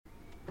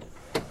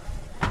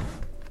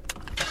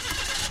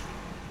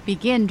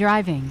Begin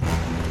driving.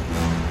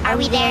 Are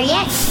we there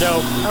yet?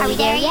 No. Are we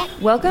there yet?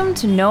 Welcome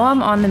to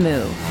Noam on the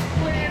Move,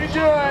 We need to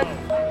do it.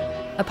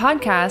 a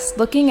podcast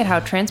looking at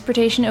how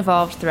transportation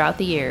evolved throughout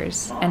the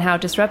years and how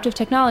disruptive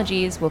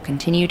technologies will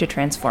continue to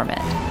transform it.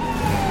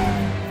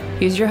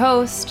 Here's your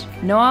host,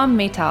 Noam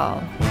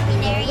Meital. Are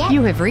we there yet?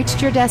 You have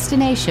reached your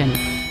destination.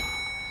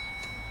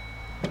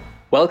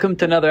 Welcome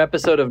to another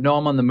episode of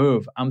Noam on the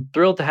Move. I'm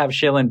thrilled to have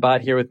Shailin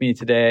Bhatt here with me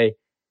today.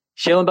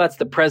 Shailin Bhatt's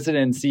the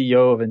president and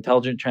CEO of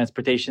Intelligent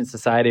Transportation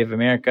Society of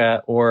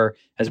America, or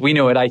as we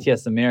know it,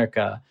 ITS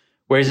America,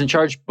 where he's in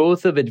charge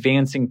both of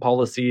advancing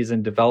policies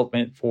and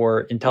development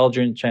for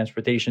intelligent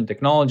transportation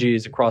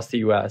technologies across the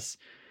U.S.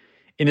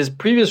 In his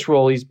previous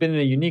role, he's been in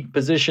a unique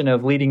position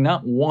of leading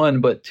not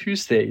one, but two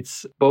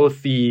states,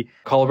 both the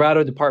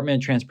Colorado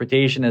Department of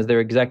Transportation as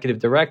their executive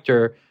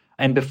director,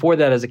 and before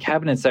that as a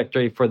cabinet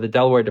secretary for the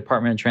Delaware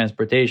Department of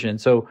Transportation.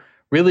 So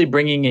really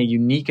bringing a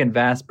unique and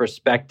vast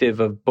perspective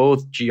of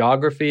both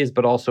geographies,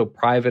 but also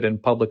private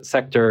and public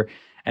sector,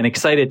 and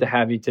excited to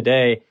have you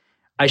today.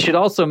 I should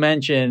also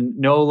mention,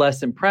 no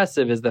less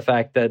impressive is the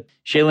fact that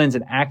Shailin's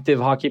an active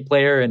hockey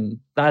player, and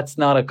that's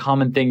not a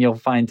common thing you'll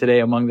find today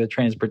among the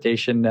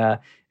transportation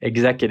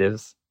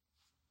executives.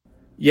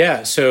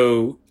 Yeah,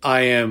 so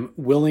I am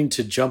willing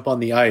to jump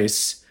on the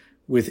ice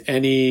with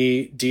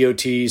any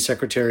DOT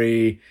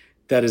secretary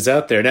that is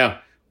out there. Now,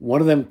 one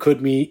of them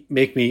could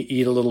make me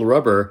eat a little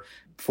rubber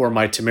for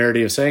my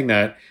temerity of saying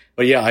that.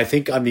 But yeah, I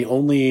think I'm the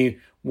only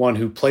one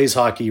who plays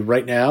hockey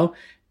right now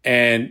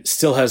and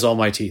still has all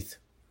my teeth.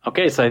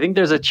 Okay, so I think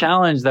there's a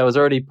challenge that was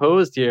already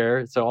posed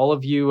here. So all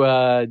of you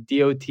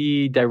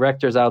DOT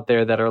directors out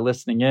there that are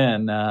listening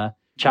in,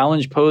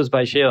 challenge posed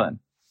by Shailin.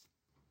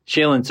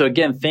 Shailin, so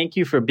again, thank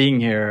you for being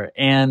here.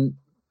 And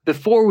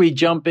before we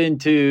jump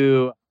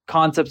into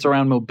concepts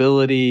around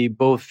mobility,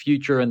 both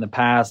future and the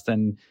past,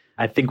 and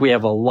I think we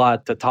have a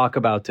lot to talk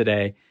about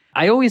today,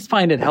 I always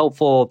find it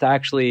helpful to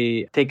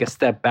actually take a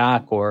step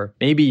back, or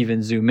maybe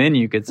even zoom in,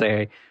 you could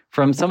say,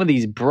 from some of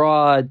these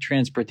broad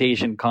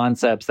transportation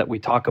concepts that we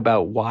talk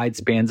about wide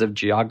spans of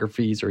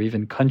geographies or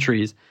even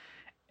countries,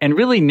 and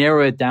really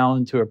narrow it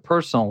down to a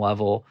personal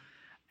level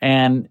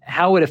and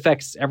how it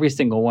affects every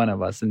single one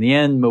of us. In the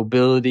end,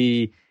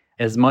 mobility,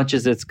 as much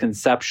as it's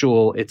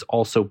conceptual, it's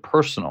also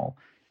personal.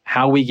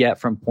 How we get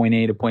from point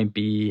A to point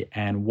B,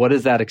 and what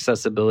does that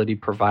accessibility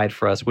provide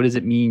for us? What does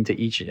it mean to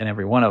each and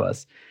every one of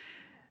us?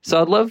 So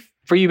I'd love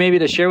for you maybe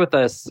to share with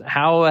us,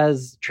 how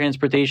has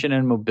transportation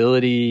and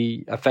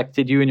mobility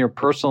affected you in your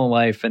personal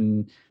life,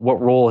 and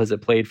what role has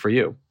it played for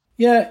you?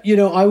 Yeah,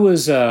 I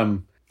was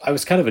kind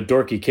of a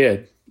dorky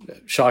kid.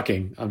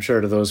 Shocking, I'm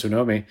sure, to those who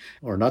know me,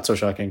 or not so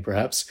shocking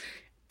perhaps.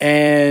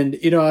 And,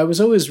 I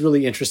was always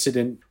really interested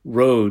in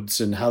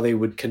roads and how they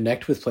would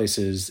connect with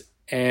places.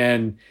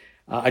 And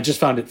I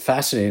just found it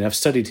fascinating. I've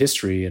studied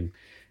history, and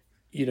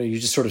you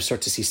just sort of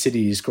start to see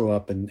cities grow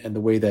up and the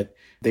way that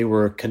they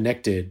were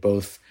connected,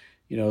 both,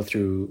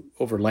 through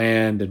over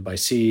land and by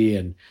sea,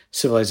 and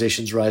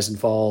civilizations rise and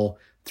fall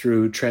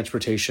through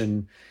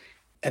transportation.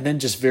 And then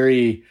just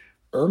very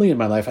early in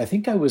my life, I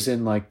think I was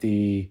in like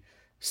the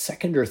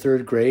second or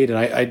third grade, and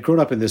I'd grown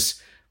up in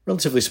this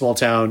relatively small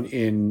town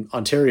in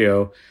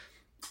Ontario.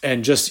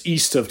 And just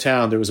east of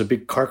town, there was a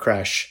big car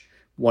crash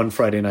one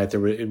Friday night.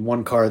 In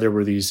one car, there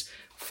were these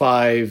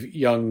 5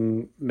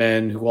 young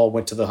men who all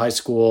went to the high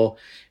school.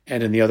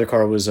 And in the other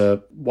car was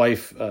a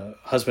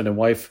husband and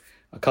wife,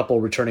 a couple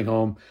returning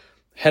home,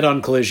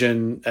 head-on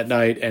collision at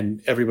night,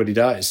 and everybody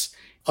dies.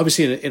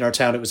 Obviously, in our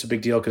town, it was a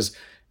big deal because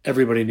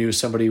everybody knew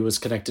somebody was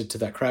connected to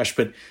that crash.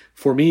 But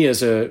for me,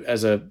 as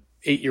a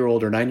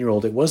 8-year-old or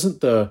 9-year-old, it wasn't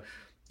the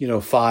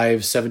 5,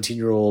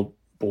 17-year-old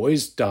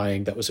boys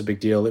dying that was a big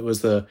deal. It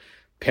was the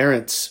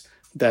parents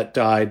that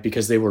died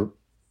because they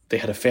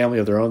had a family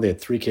of their own. They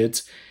had 3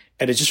 kids.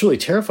 And it just really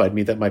terrified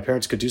me that my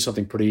parents could do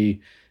something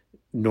pretty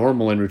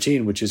normal and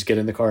routine, which is get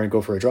in the car and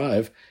go for a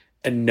drive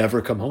and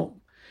never come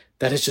home.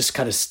 That has just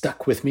kind of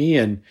stuck with me.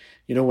 And,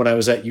 when I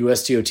was at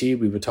USDOT,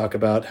 we would talk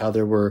about how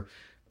there were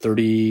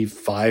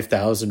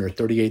 35,000 or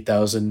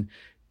 38,000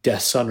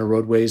 deaths on the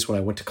roadways. When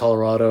I went to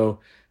Colorado,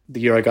 the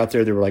year I got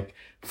there, there were like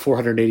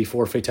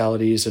 484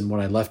 fatalities. And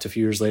when I left a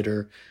few years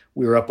later,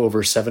 we were up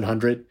over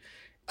 700.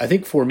 I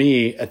think for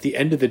me, at the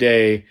end of the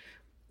day,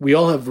 we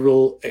all have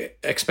real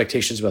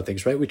expectations about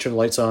things, right? We turn the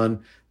lights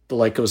on, the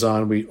light goes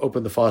on, we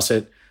open the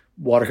faucet,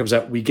 water comes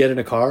out, we get in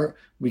a car,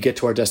 we get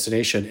to our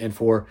destination. And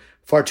for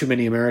far too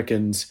many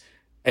Americans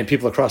and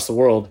people across the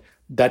world,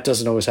 that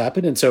doesn't always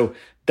happen. And so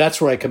that's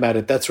where I come at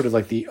it. That's sort of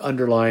like the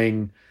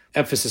underlying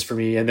emphasis for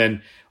me. And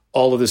then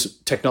all of this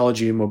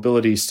technology and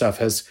mobility stuff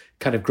has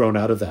kind of grown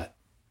out of that.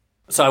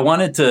 So I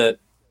wanted to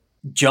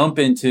jump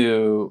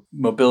into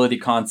mobility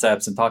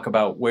concepts and talk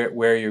about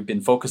where you've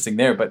been focusing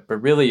there. But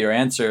really your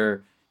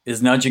answer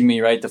is nudging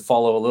me, right, to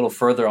follow a little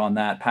further on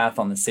that path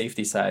on the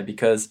safety side,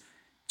 because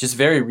just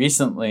very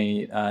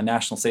recently,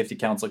 National Safety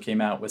Council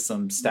came out with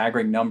some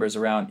staggering numbers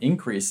around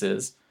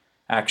increases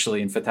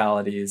actually in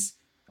fatalities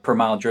per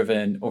mile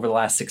driven over the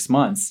last 6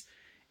 months.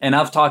 And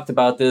I've talked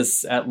about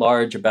this at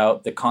large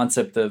about the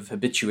concept of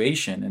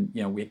habituation. And,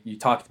 you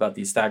talked about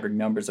these staggering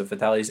numbers of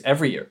fatalities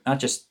every year, not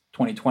just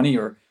 2020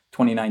 or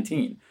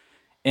 2019.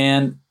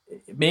 And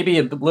maybe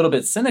a little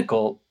bit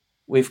cynical,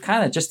 we've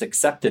kind of just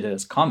accepted it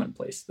as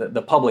commonplace,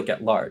 the public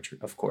at large,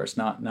 of course,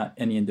 not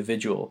any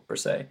individual per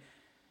se.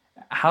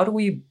 How do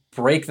we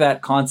break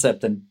that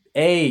concept and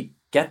A,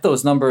 get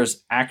those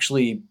numbers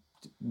actually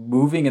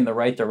moving in the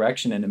right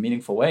direction in a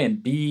meaningful way,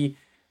 and B,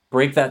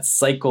 break that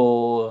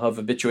cycle of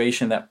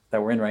habituation that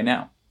we're in right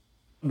now?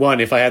 One,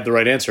 if I had the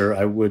right answer,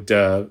 I would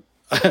I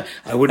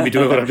wouldn't be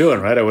doing what I'm doing,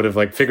 right? I would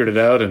have figured it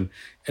out and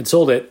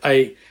sold it.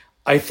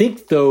 I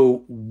think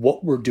though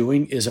what we're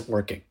doing isn't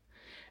working.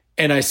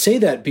 And I say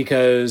that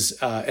because,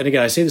 and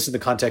again, I say this in the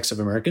context of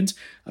Americans.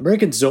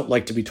 Americans don't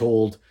like to be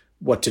told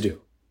what to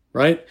do,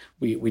 right?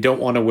 We don't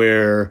want to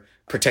wear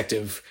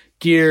protective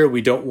gear.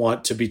 We don't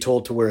want to be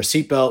told to wear a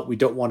seatbelt. We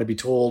don't want to be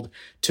told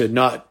to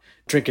not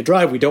drink and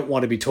drive. We don't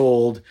want to be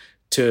told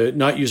to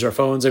not use our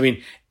phones. I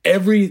mean,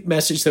 every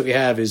message that we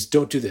have is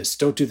don't do this,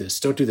 don't do this,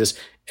 don't do this.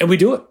 And we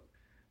do it.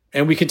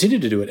 And we continue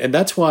to do it. And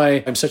that's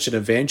why I'm such an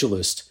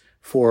evangelist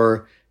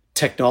for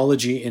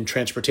technology in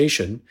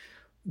transportation,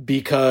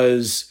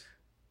 because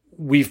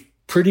we've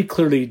pretty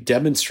clearly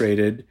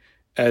demonstrated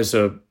as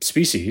a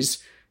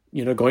species,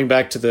 going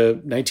back to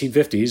the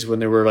 1950s when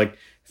there were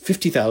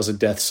 50,000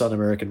 deaths on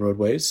American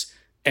roadways,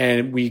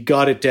 and we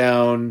got it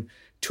down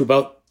to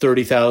about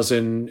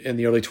 30,000 in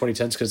the early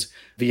 2010s because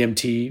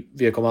VMT,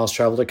 vehicle miles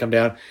traveled, had come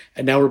down.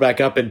 And now we're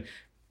back up. And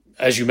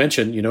as you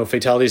mentioned,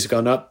 fatalities have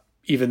gone up,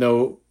 even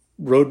though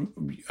road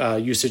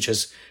usage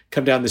has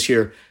come down this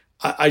year.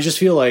 I just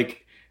feel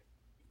like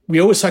we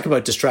always talk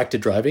about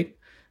distracted driving.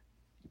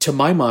 To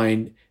my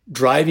mind,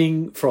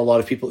 driving for a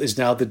lot of people is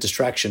now the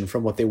distraction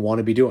from what they want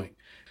to be doing.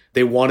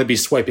 They want to be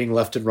swiping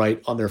left and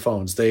right on their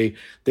phones. They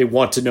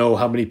want to know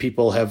how many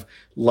people have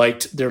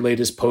liked their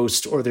latest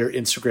post or their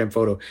Instagram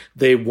photo.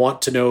 They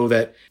want to know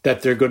that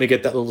they're going to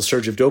get that little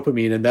surge of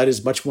dopamine, and that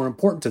is much more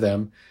important to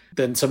them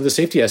than some of the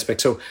safety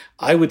aspects. So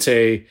I would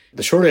say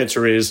the short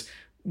answer is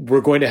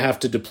we're going to have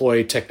to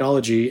deploy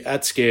technology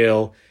at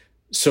scale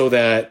so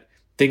that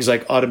things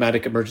like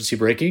automatic emergency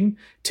braking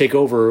take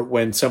over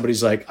when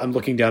somebody's like, I'm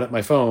looking down at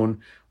my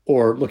phone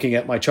or looking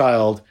at my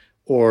child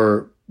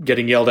or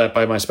getting yelled at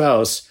by my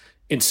spouse,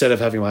 instead of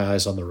having my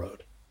eyes on the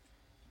road.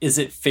 Is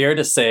it fair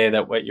to say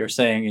that what you're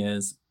saying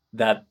is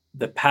that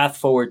the path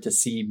forward to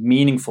see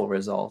meaningful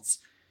results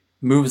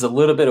moves a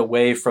little bit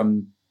away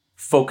from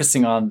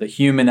focusing on the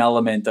human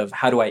element of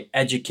how do I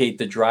educate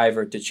the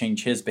driver to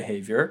change his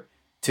behavior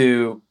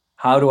to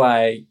how do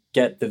I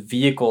get the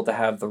vehicle to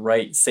have the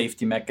right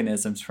safety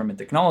mechanisms from a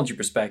technology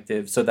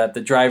perspective so that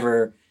the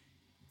driver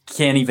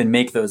can't even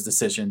make those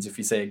decisions, if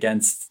you say,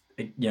 against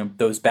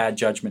those bad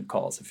judgment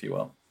calls, if you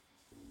will?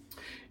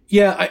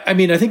 Yeah, I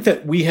mean, I think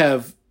that we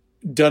have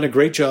done a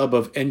great job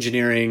of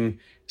engineering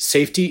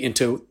safety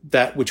into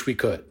that which we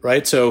could,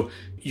 right? So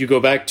you go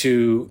back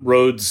to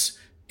roads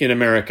in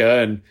America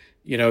and,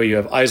 you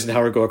have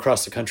Eisenhower go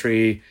across the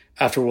country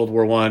after World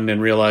War I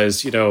and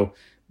realize,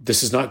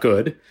 this is not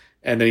good.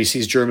 And then he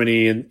sees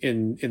Germany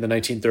in the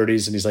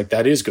 1930s and he's like,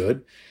 that is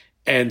good.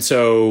 And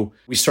so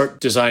we start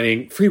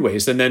designing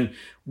freeways. And then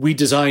we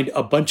designed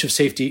a bunch of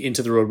safety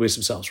into the roadways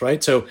themselves,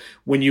 right? So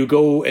when you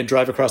go and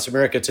drive across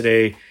America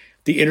today,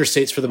 the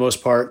interstates, for the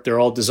most part, they're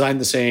all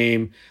designed the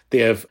same. They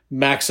have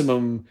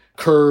maximum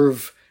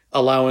curve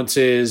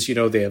allowances.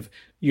 They have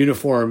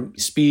uniform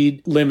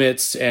speed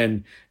limits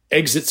and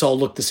exits all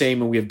look the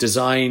same. And we have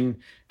design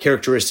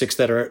characteristics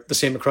that are the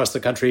same across the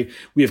country.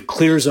 We have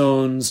clear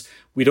zones.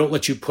 We don't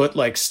let you put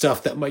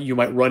stuff that you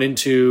might run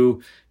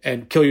into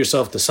and kill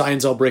yourself. The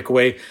signs all break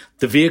away.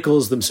 The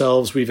vehicles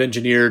themselves, we've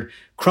engineered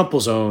crumple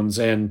zones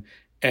and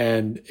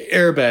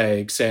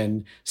airbags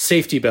and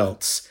safety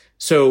belts.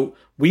 So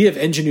we have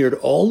engineered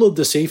all of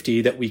the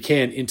safety that we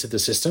can into the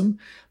system.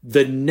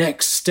 The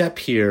next step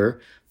here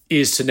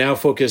is to now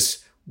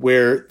focus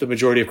where the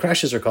majority of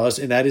crashes are caused,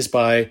 and that is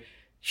by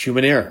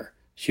human error,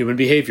 human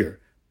behavior,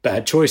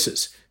 bad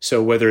choices.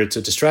 So whether it's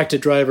a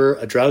distracted driver,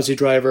 a drowsy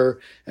driver,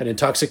 an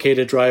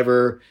intoxicated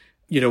driver,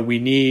 we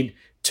need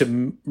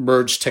to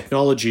merge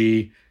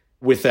technology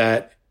with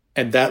that.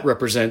 And that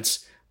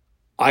represents,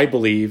 I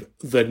believe,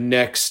 the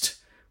next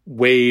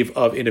wave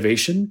of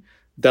innovation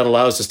that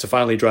allows us to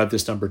finally drive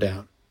this number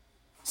down.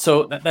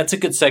 So that's a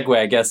good segue,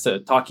 I guess, to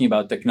talking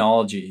about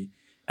technology.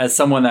 As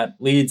someone that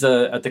leads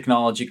a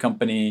technology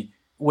company,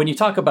 when you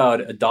talk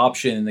about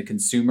adoption in the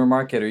consumer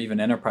market or even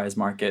enterprise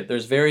market,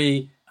 there's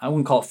I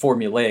wouldn't call it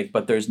formulaic,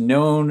 but there's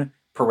known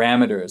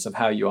parameters of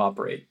how you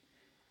operate.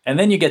 And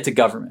then you get to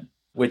government,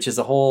 which is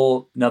a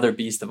whole another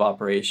beast of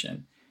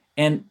operation.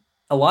 And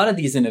a lot of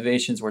these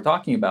innovations we're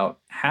talking about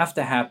have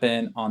to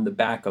happen on the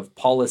back of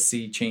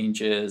policy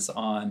changes,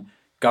 on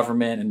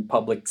government and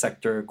public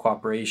sector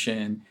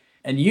cooperation.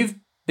 And you've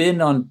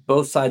been on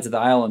both sides of the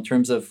aisle in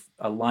terms of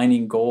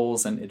aligning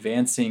goals and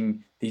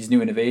advancing these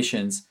new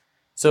innovations.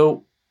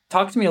 So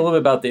talk to me a little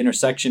bit about the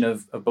intersection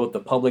of both the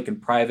public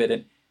and private,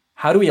 and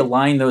how do we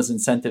align those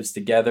incentives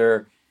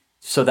together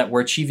so that we're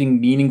achieving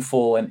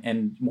meaningful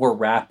and more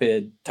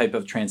rapid type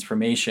of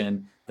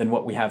transformation than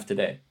what we have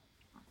today?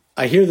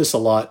 I hear this a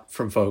lot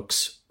from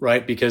folks,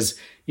 right? Because,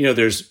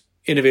 there's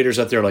innovators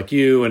out there like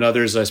you and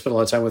others I spend a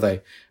lot of time with.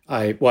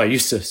 I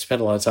used to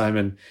spend a lot of time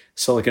in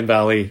Silicon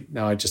Valley.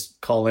 Now I just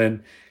call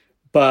in.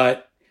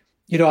 But,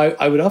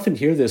 I would often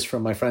hear this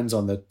from my friends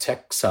on the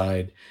tech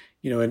side,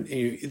 and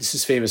this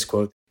is a famous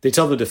quote. They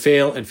tell them to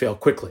fail and fail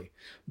quickly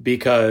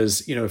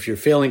because, if you're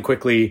failing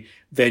quickly,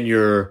 then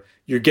you're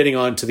getting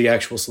on to the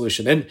actual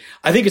solution. And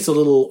I think it's a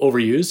little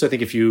overused. I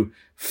think if you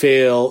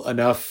fail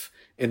enough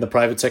in the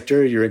private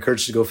sector, you're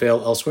encouraged to go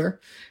fail elsewhere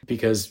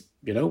because,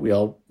 we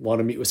all want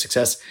to meet with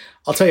success.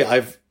 I'll tell you,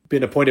 I've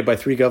been appointed by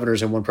 3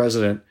 governors and 1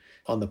 president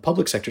on the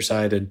public sector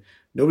side, and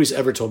nobody's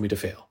ever told me to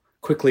fail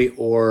quickly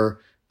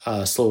or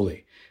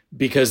slowly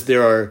because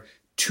there are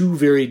 2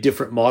 very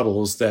different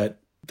models that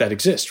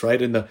exist,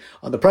 right?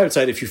 On the private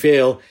side, if you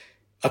fail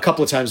a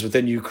couple of times, but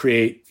then you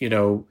create,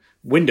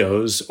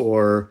 Windows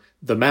or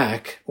the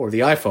Mac or the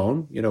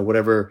iPhone,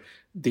 whatever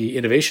the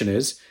innovation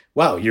is,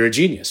 wow, you're a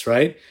genius,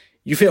 right?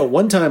 You fail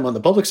one time on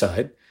the public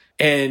side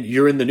and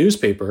you're in the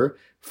newspaper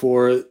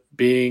for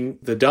being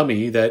the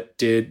dummy that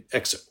did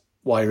X,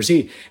 Y, or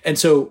Z. And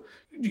so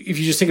if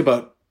you just think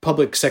about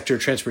public sector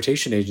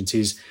transportation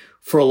agencies,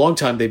 for a long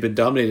time, they've been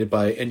dominated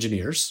by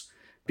engineers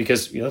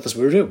because, that's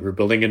what we're doing. We're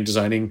building and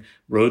designing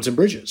roads and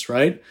bridges,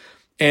 right?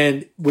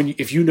 And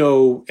if you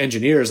know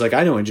engineers, like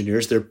I know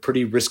engineers, they're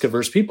pretty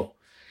risk-averse people.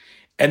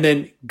 And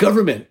then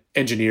government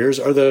engineers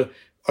are the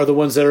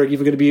ones that are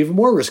even going to be even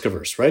more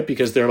risk-averse, right?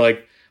 Because they're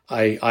like,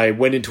 I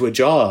went into a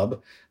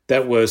job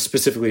that was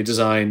specifically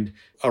designed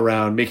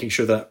around making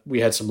sure that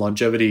we had some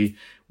longevity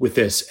with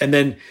this. And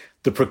then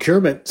the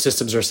procurement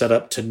systems are set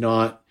up to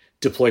not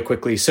deploy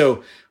quickly.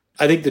 So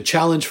I think the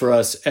challenge for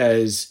us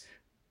as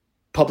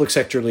public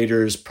sector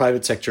leaders,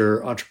 private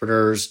sector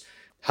entrepreneurs,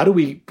 how do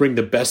we bring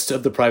the best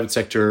of the private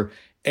sector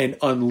and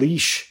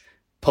unleash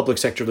public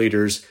sector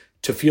leaders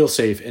to feel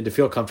safe and to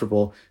feel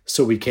comfortable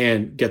so we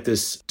can get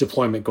this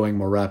deployment going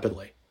more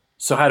rapidly?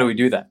 So how do we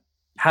do that?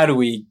 How do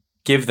we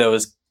give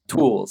those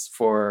tools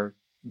for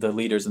the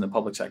leaders in the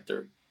public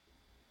sector?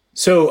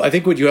 So I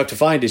think what you have to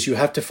find is you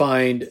have to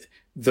find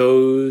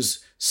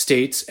those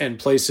states and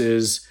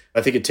places.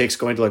 I think it takes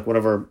going to like one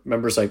of our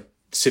members, like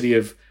the city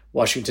of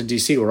Washington,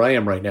 D.C., where I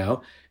am right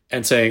now,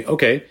 and saying,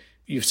 okay,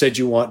 you've said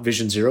you want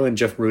Vision Zero, and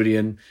Jeff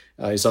Meridian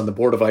is on the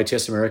board of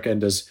ITS America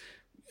and does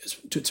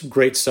some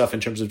great stuff in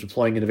terms of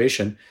deploying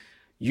innovation.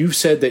 You've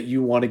said that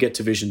you want to get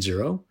to Vision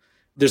Zero.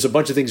 There's a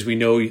bunch of things we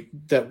know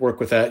that work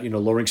with that,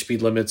 lowering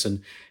speed limits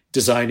and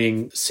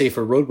designing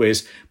safer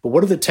roadways. But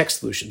what are the tech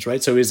solutions,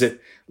 right? So is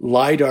it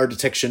LiDAR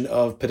detection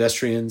of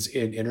pedestrians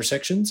in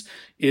intersections?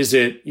 Is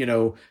it,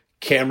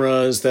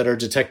 cameras that are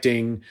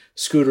detecting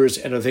scooters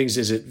and other things?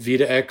 Is it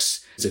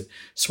V2X? Is it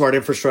smart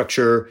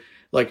infrastructure?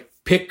 Like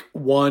pick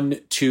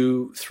 1,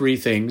 2, 3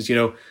 things.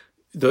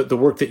 The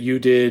work that you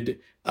did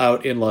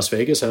out in Las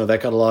Vegas, I know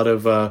that got a lot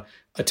of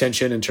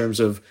attention in terms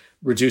of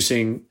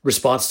reducing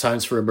response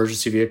times for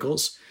emergency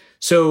vehicles.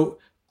 So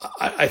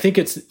I think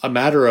it's a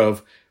matter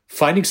of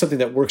finding something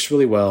that works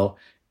really well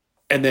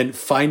and then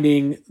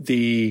finding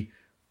the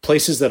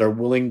places that are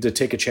willing to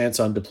take a chance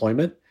on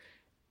deployment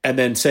and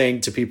then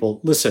saying to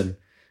people, listen,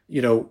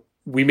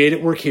 we made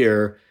it work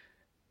here.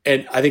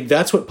 And I think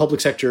that's what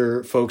public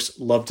sector folks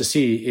love to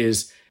see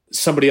is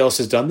somebody else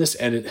has done this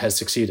and it has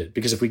succeeded.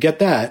 Because if we get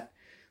that,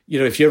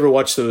 if you ever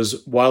watch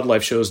those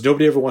wildlife shows,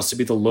 nobody ever wants to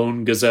be the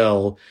lone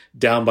gazelle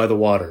down by the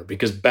water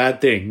because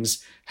bad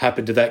things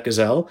happen to that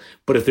gazelle.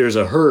 But if there's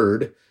a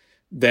herd,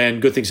 then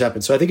good things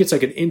happen. So I think it's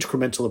like an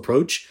incremental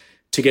approach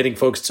to getting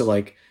folks to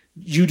like,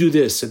 you do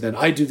this and then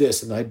I do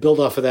this and I build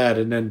off of that.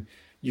 And then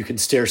you can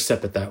stair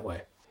step it that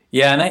way.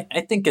 Yeah. And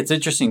I think it's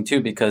interesting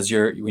too, because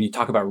when you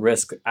talk about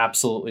risk,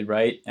 absolutely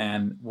right.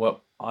 And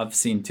what I've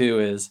seen too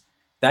is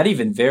that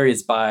even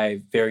varies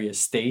by various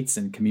states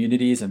and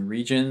communities and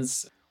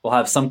regions. We'll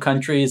have some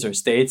countries or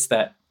states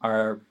that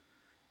are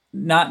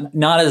not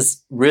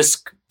as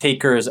risk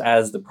takers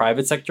as the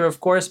private sector, of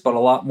course, but a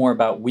lot more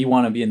about we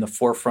want to be in the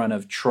forefront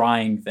of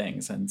trying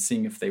things and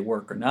seeing if they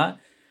work or not.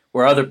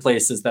 Where other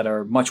places that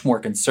are much more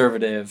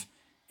conservative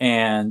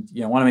and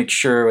want to make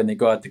sure when they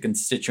go out to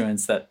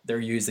constituents that they're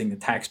using the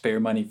taxpayer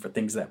money for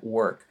things that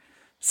work.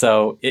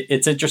 So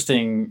it's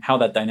interesting how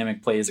that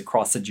dynamic plays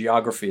across the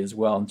geography as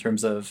well in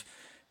terms of,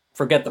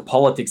 forget the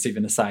politics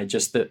even aside,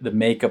 just the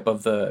makeup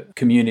of the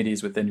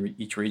communities within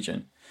each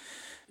region.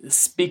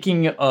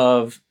 Speaking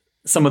of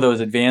some of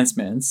those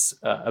advancements,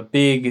 a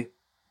big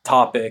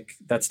topic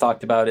that's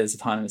talked about is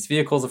autonomous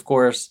vehicles, of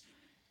course.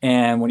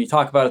 And when you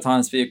talk about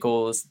autonomous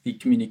vehicles, the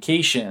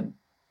communication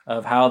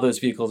of how those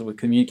vehicles would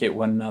communicate with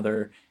one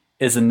another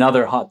is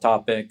another hot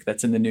topic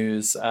that's in the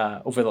news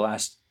over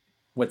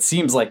what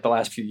seems like the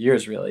last few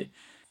years, really.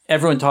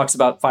 Everyone talks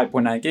about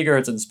 5.9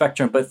 gigahertz in the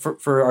spectrum, but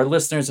for our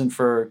listeners and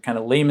for kind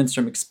of layman's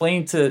term,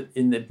 explain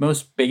in the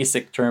most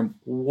basic term,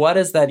 what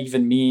does that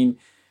even mean?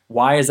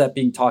 Why is that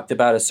being talked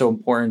about as so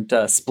important,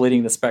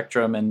 splitting the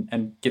spectrum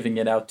and giving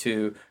it out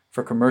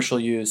for commercial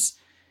use?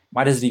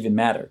 Why does it even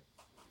matter?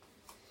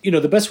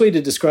 the best way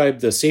to describe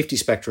the safety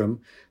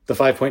spectrum, the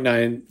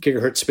 5.9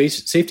 gigahertz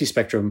space safety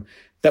spectrum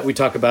that we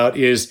talk about,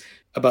 is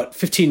about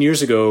 15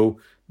 years ago,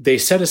 they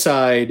set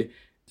aside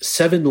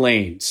 7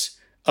 lanes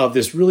of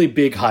this really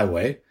big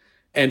highway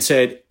and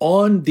said,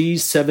 on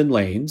these 7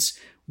 lanes,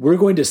 we're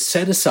going to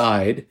set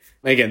aside,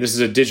 again, this is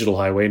a digital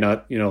highway,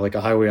 not, like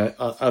a highway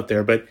out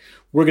there, but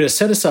we're going to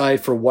set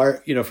aside for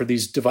for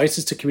these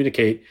devices to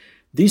communicate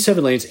these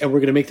 7 lanes, and we're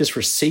going to make this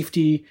for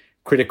safety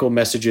critical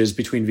messages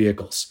between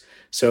vehicles.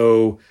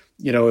 So,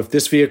 if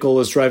this vehicle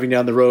is driving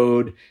down the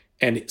road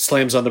and it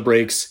slams on the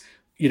brakes,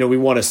 we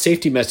want a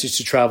safety message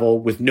to travel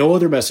with no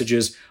other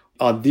messages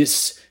on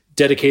this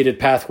dedicated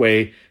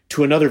pathway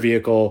to another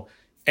vehicle,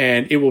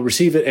 and it will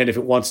receive it. And if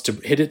it wants to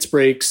hit its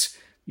brakes,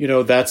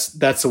 that's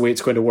the way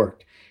it's going to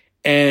work.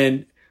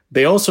 And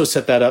they also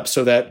set that up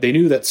so that they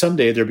knew that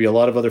someday there'd be a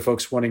lot of other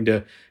folks wanting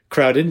to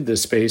crowd into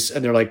this space.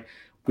 And they're like,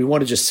 we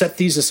want to just set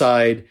these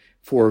aside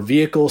for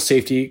vehicle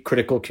safety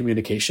critical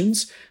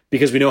communications,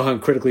 because we know how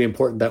critically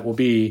important that will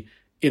be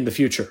in the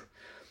future.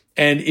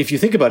 And if you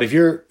think about it, if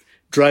you're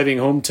driving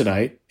home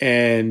tonight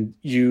and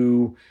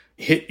you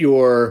hit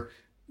your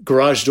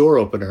garage door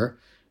opener,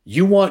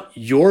 you want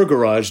your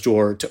garage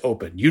door to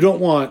open. You don't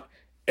want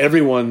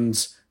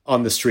everyone's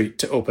on the street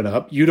to open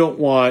up. You don't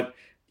want,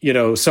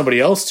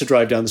 somebody else to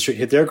drive down the street,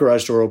 hit their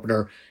garage door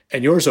opener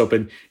and yours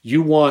open.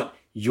 You want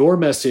your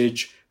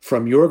message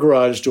from your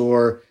garage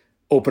door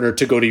opener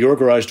to go to your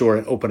garage door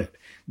and open it.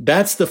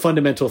 That's the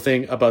fundamental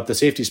thing about the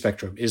safety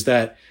spectrum, is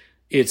that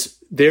it's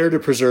there to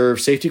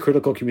preserve safety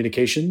critical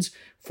communications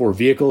for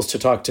vehicles to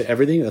talk to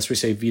everything. That's why we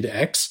say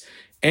V2X.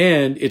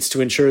 And it's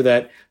to ensure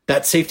that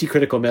that safety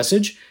critical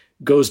message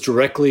goes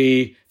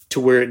directly to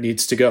where it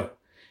needs to go.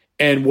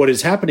 And what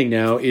is happening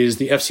now is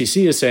the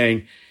FCC is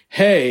saying,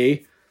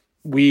 hey,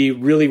 we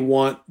really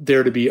want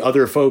there to be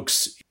other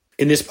folks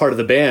in this part of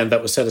the band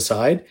that was set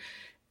aside.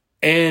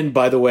 And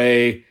by the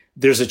way,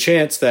 there's a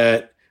chance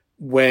that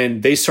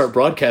when they start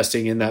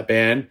broadcasting in that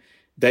band,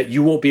 that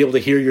you won't be able to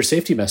hear your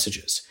safety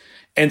messages.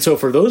 And so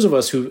for those of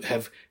us who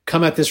have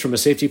come at this from a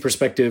safety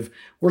perspective,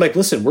 we're like,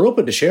 listen, we're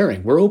open to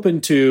sharing. We're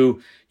open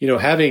to,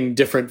 having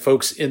different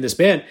folks in this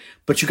band,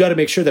 but you got to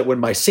make sure that when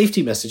my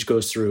safety message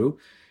goes through,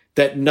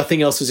 that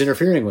nothing else is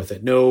interfering with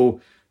it. No,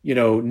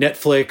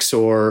 Netflix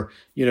or,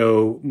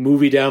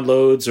 movie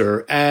downloads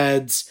or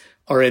ads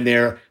are in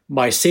there.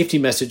 My safety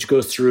message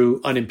goes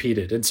through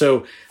unimpeded. And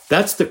so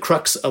that's the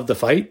crux of the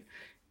fight.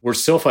 We're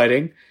still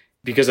fighting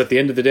because at the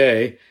end of the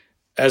day,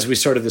 as we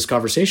started this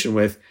conversation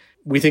with,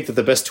 we think that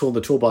the best tool in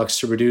the toolbox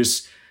to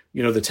reduce,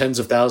 the tens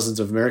of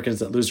thousands of Americans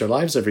that lose their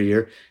lives every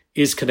year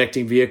is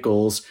connecting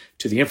vehicles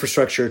to the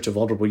infrastructure, to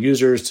vulnerable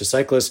users, to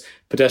cyclists,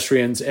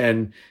 pedestrians.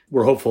 And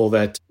we're hopeful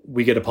that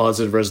we get a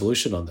positive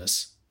resolution on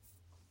this.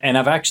 And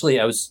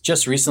I was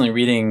just recently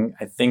reading,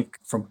 I think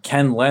from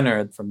Ken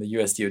Leonard from the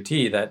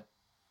USDOT, that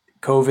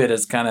COVID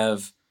has kind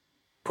of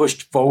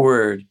pushed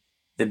forward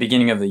the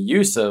beginning of the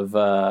use of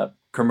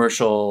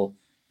commercial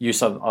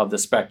use of the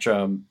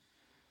spectrum,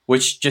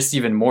 which just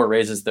even more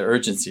raises the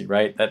urgency,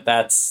 right?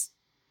 That's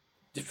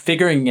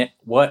figuring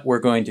what we're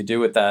going to do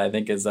with that, I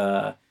think, is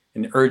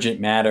an urgent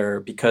matter,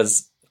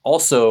 because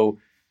also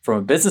from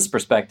a business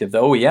perspective,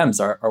 the OEMs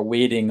are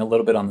waiting a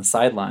little bit on the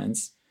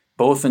sidelines,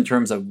 both in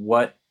terms of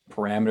what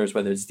parameters,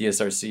 whether it's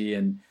DSRC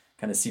and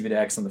kind of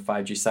C-V2X on the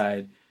 5G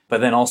side, but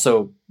then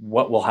also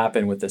what will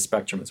happen with this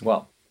spectrum as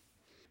well.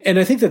 And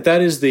I think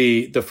that is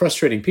the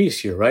frustrating piece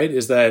here, right?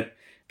 Is that,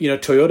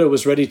 Toyota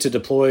was ready to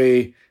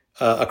deploy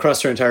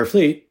across their entire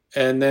fleet.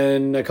 And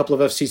then a couple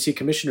of FCC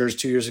commissioners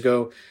 2 years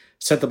ago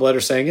sent them a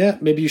letter saying, yeah,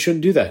 maybe you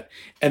shouldn't do that.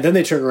 And then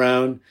they turn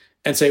around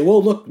and say,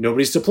 well, look,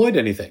 nobody's deployed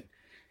anything.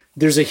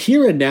 There's a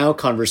here and now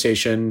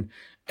conversation.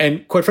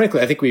 And quite frankly,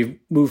 I think we've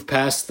moved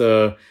past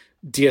the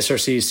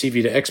DSRC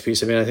C-V2X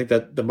piece. I mean, I think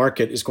that the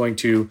market is going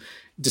to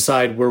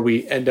decide where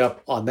we end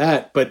up on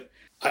that. But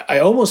I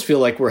almost feel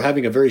like we're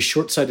having a very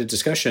short-sighted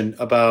discussion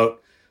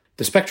about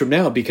the spectrum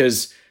now,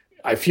 because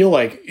I feel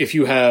like if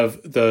you have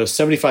the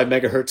 75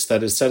 megahertz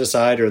that is set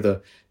aside, or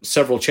the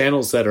several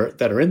channels that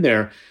are in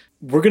there,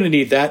 we're going to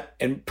need that,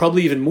 and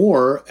probably even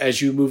more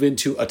as you move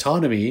into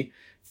autonomy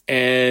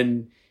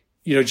and,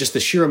 just the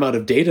sheer amount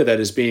of data that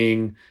is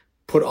being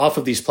put off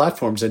of these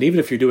platforms. And even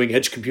if you're doing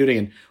edge computing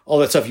and all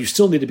that stuff, you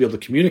still need to be able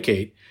to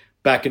communicate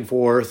back and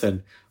forth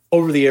and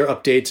over the air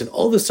updates and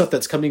all this stuff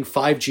that's coming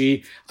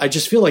 5G. I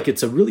just feel like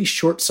it's a really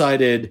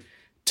short-sighted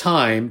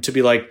time to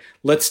be like,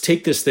 let's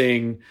take this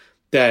thing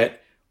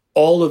that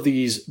all of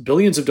these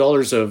billions of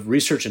dollars of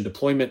research and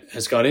deployment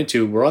has gone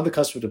into. We're on the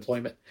cusp of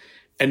deployment,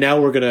 and now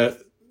we're going to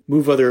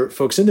move other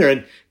folks in there.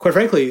 And quite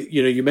frankly,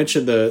 you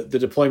mentioned the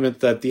deployment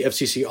that the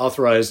FCC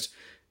authorized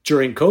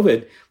during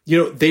COVID.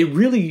 They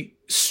really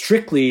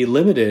strictly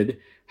limited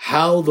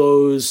how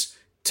those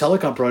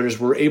telecom providers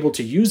were able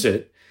to use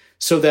it,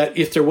 so that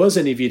if there was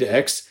any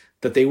V2X,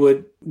 that they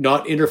would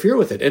not interfere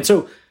with it. And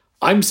so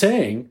I'm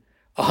saying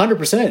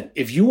 100%,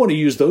 if you want to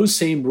use those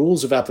same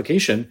rules of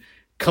application,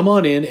 come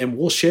on in and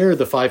we'll share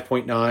the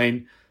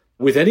 5.9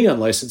 with any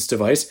unlicensed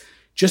device.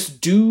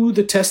 Just do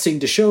the testing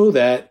to show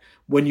that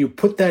when you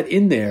put that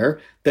in there,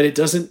 that it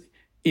doesn't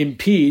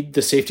impede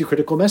the safety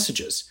critical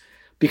messages.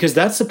 Because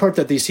that's the part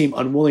that they seem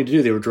unwilling to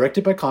do. They were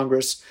directed by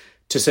Congress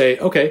to say,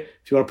 okay,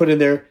 if you want to put it in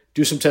there,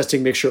 do some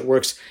testing, make sure it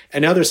works.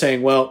 And now they're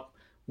saying, well,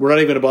 we're not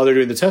even going to bother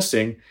doing the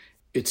testing.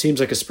 It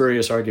seems like a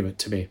spurious argument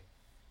to me.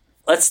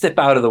 Let's step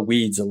out of the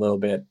weeds a little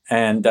bit.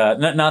 And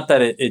not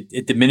that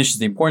it diminishes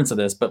the importance of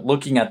this, but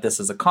looking at this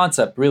as a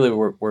concept, really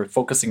we're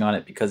focusing on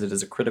it because it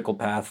is a critical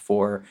path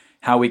for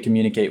how we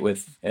communicate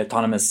with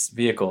autonomous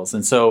vehicles.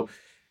 And so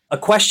a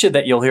question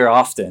that you'll hear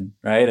often,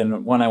 right,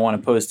 and one I want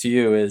to pose to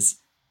you is,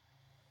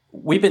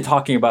 we've been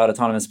talking about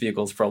autonomous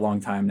vehicles for a long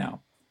time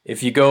now.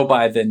 If you go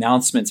by the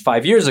announcements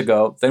 5 years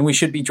ago, then we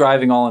should be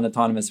driving all in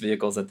autonomous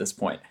vehicles at this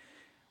point.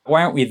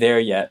 Why aren't we there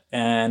yet?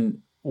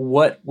 And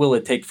what will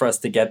it take for us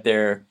to get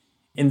there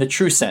in the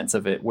true sense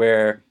of it,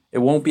 where it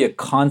won't be a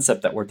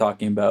concept that we're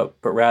talking about,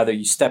 but rather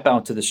you step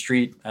out to the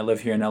street. I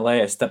live here in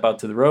LA. I step out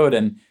to the road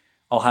and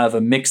I'll have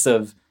a mix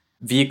of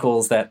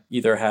vehicles that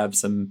either have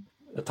some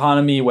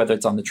autonomy, whether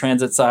it's on the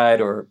transit side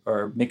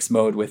or mixed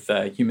mode with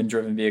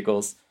human-driven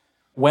vehicles.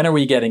 When are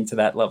we getting to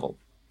that level?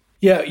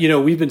 Yeah,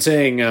 we've been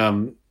saying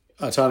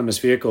autonomous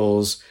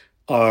vehicles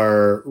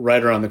are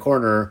right around the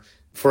corner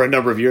for a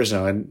number of years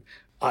now. And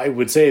I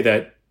would say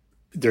that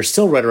they're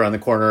still right around the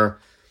corner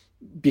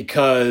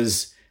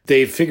because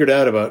they've figured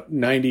out about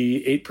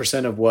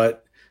 98% of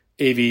what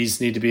AVs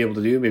need to be able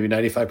to do, maybe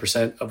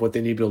 95% of what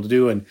they need to be able to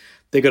do. And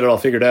they got it all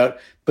figured out.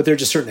 But there are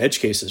just certain edge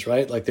cases,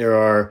 right? Like there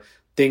are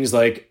things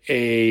like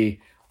a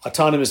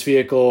autonomous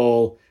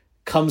vehicle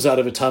comes out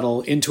of a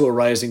tunnel into a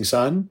rising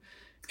sun,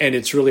 and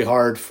it's really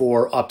hard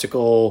for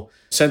optical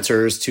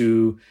sensors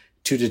to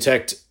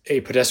detect a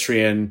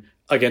pedestrian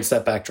against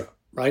that backdrop,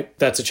 right?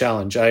 That's a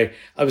challenge. I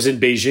was in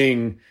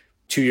Beijing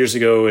 2 years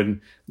ago and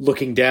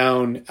looking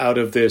down out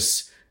of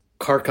this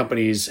car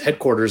company's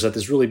headquarters at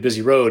this really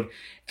busy road,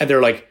 and there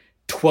are like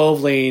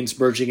 12 lanes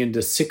merging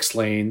into 6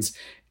 lanes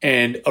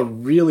and a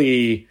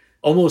really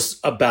almost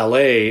a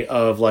ballet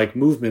of like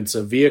movements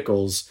of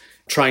vehicles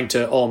trying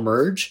to all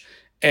merge.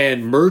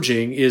 And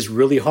merging is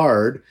really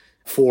hard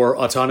for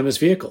autonomous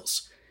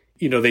vehicles.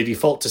 They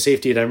default to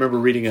safety. And I remember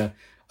reading a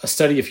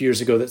study a few years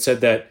ago that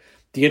said that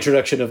the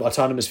introduction of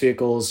autonomous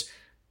vehicles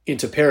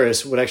into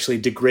Paris would actually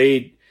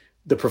degrade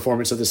the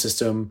performance of the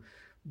system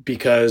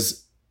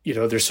because,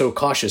 they're so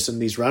cautious in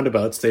these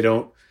roundabouts.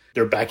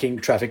 They're backing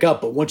traffic up.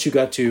 But once you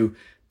got to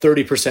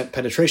 30%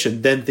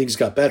 penetration, then things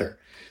got better.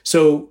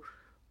 So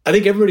I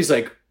think everybody's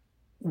like,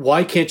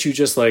 why can't you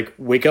just like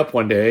wake up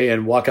one day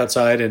and walk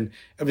outside and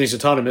everything's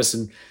autonomous?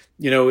 And,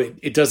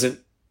 it doesn't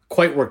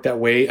quite work that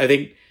way. I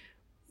think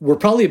we're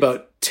probably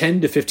about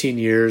 10 to 15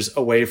 years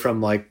away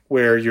from like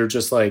where you're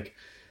just like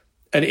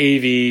an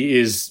AV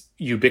is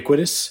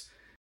ubiquitous.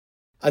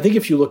 I think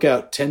if you look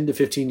out 10 to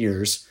 15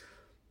 years,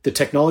 the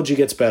technology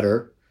gets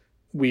better.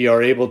 We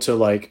are able to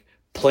like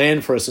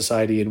plan for a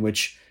society in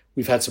which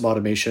we've had some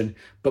automation.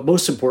 But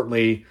most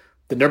importantly,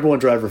 the number one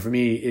driver for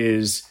me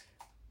is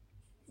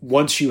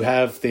once you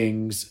have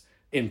things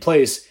in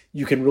place,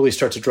 you can really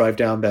start to drive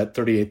down that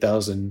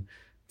 38,000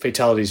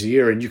 fatalities a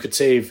year, and you could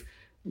save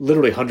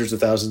literally hundreds of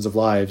thousands of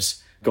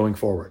lives going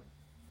forward.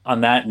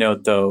 On that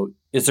note, though,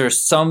 is there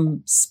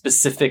some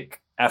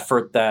specific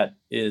effort that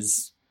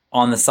is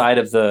on the side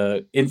of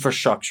the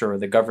infrastructure or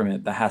the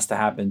government that has to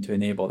happen to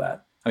enable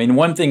that? I mean,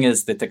 one thing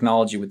is the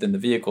technology within the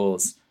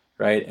vehicles,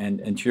 right?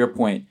 And to your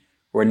point,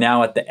 we're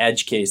now at the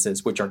edge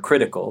cases, which are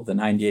critical, the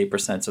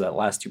 98%, so that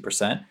last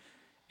 2%.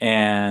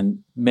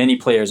 And many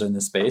players are in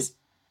this space.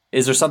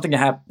 Is there something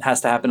that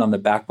has to happen on the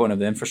backbone of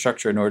the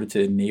infrastructure in order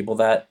to enable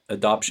that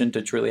adoption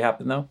to truly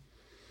happen, though?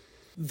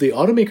 The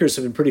automakers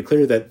have been pretty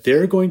clear that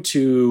they're going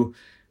to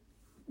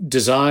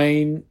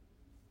design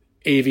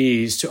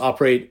AVs to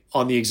operate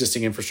on the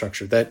existing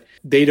infrastructure, that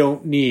they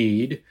don't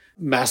need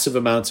massive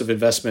amounts of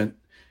investment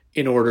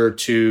in order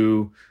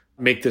to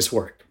make this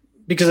work.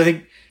 Because I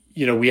think,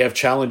 we have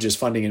challenges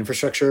funding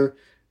infrastructure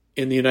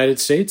in the United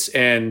States.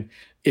 And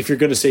if you're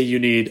going to say you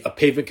need a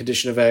pavement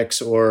condition of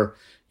X or,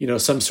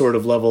 some sort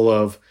of level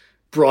of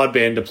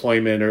broadband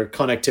deployment or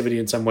connectivity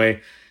in some way,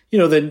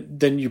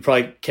 then you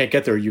probably can't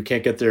get there. You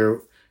can't get there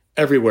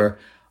everywhere.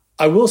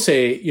 I will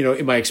say,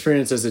 in my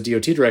experience as a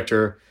DOT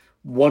director,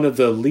 one of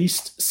the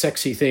least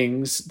sexy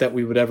things that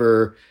we would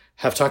ever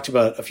have talked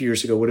about a few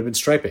years ago would have been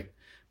striping,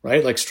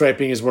 right? Like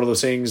striping is one of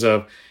those things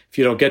of if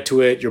you don't get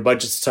to it, your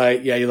budget's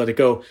tight, you let it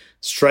go.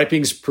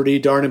 Striping's pretty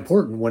darn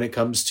important when it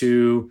comes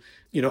to,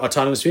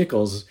 autonomous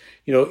vehicles,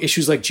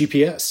 issues like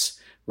GPS,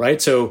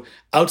 right? So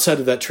outside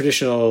of that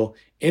traditional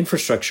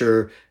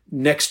infrastructure,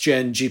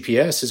 next-gen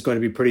GPS is going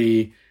to be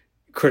pretty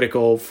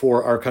critical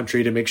for our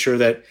country to make sure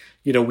that,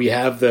 we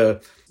have the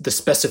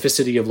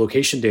specificity of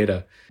location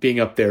data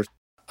being up there.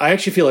 I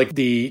actually feel like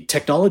the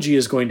technology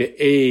is going to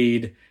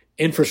aid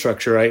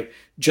infrastructure. I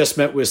just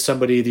met with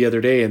somebody the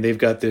other day and they've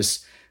got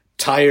this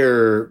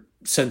tire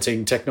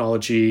sensing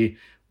technology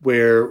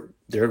where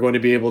they're going to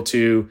be able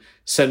to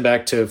send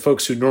back to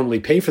folks who normally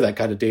pay for that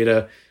kind of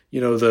data,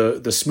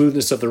 the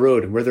smoothness of the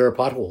road and where there are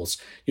potholes.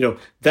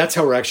 That's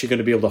how we're actually going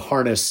to be able to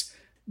harness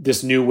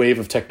this new wave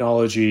of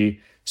technology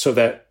so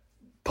that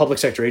public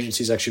sector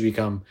agencies actually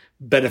become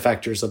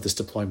benefactors of this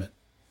deployment?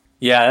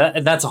 Yeah,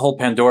 that's a whole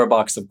Pandora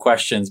box of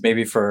questions,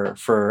 maybe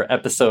for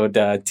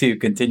episode 2,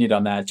 continued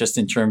on that, just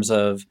in terms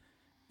of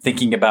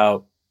thinking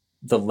about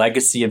the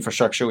legacy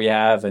infrastructure we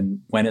have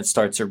and when it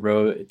starts to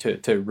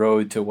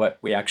erode to what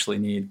we actually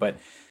need. But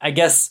I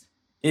guess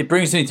it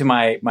brings me to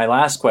my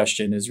last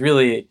question is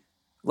really,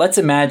 let's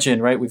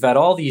imagine, right, we've had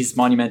all these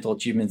monumental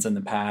achievements in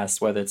the past,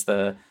 whether it's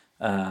the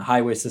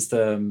highway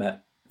system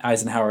that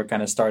Eisenhower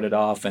kind of started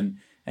off and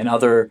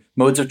other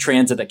modes of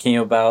transit that came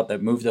about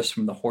that moved us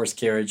from the horse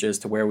carriages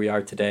to where we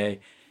are today.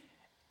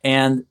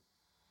 And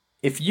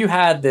if you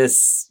had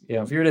this,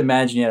 if you were to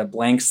imagine you had a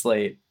blank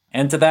slate,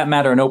 and to that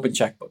matter, an open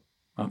checkbook,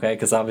 okay,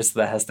 because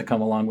obviously that has to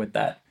come along with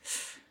that.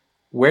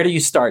 Where do you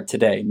start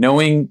today,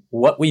 knowing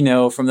what we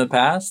know from the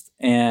past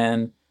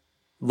and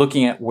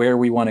looking at where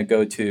we want to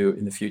go to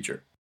in the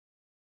future?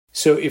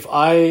 So if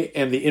I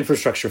am the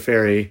infrastructure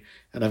fairy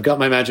and I've got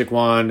my magic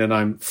wand and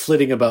I'm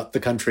flitting about the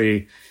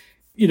country,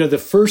 the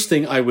first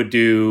thing I would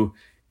do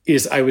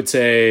is I would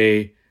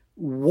say,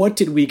 what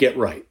did we get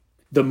right?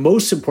 The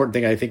most important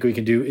thing I think we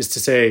can do is to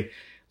say,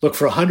 look,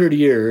 for 100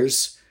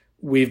 years,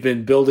 we've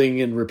been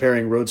building and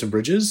repairing roads and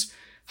bridges.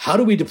 How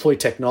do we deploy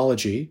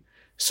technology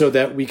so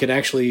that we can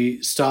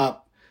actually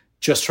stop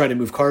just trying to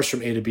move cars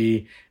from A to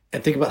B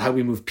and think about how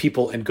we move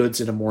people and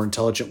goods in a more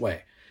intelligent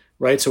way,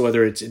 right? So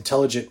whether it's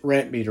intelligent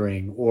ramp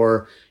metering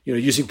or,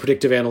 using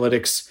predictive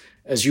analytics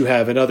as you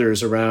have and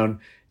others around,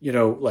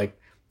 like,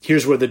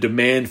 here's where the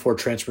demand for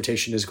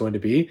transportation is going to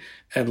be,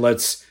 and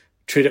let's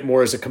treat it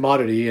more as a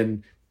commodity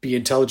and be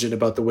intelligent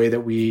about the way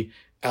that we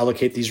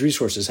allocate these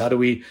resources. How do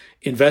we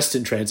invest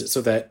in transit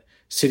so that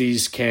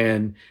cities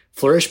can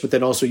flourish, but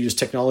then also use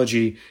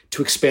technology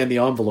to expand the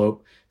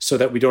envelope so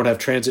that we don't have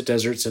transit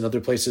deserts and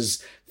other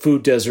places,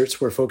 food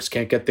deserts where folks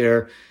can't get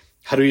there?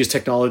 How do we use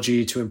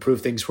technology to improve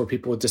things for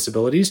people with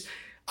disabilities?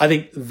 I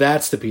think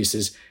that's the piece,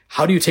 is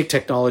how do you take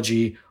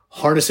technology,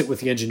 harness it with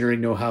the engineering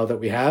know-how that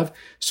we have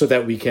so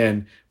that we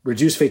can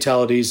reduce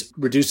fatalities,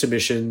 reduce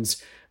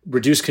emissions,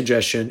 reduce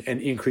congestion,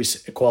 and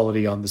increase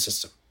equality on the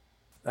system?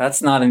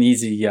 That's not an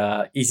easy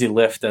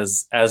lift,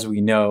 as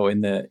we know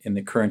in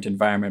the current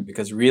environment,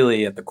 because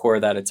really at the core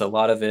of that, it's a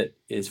lot of it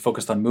is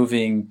focused on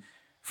moving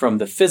from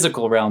the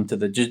physical realm to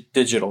the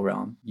digital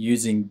realm,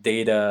 using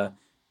data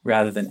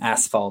rather than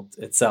asphalt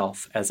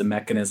itself as a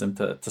mechanism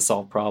to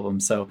solve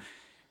problems. So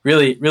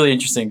really, really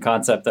interesting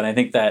concept. And I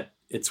think that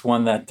it's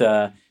one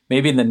that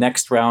maybe in the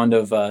next round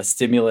of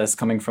stimulus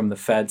coming from the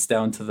feds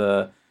down to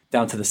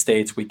the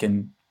states, we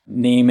can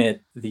name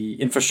it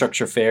the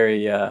infrastructure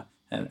fairy.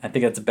 And I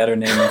think that's a better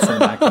name than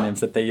some acronyms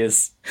that they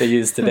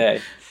use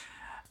today.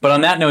 But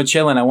on that note,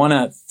 Shailin, I want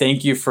to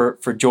thank you for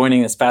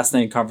joining this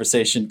fascinating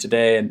conversation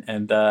today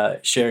and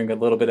sharing a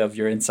little bit of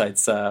your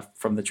insights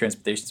from the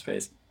transportation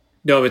space.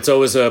 No, it's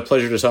always a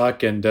pleasure to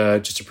talk, and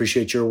just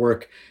appreciate your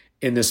work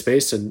in this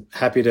space, and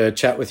happy to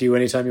chat with you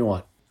anytime you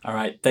want. All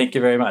right. Thank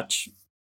you very much.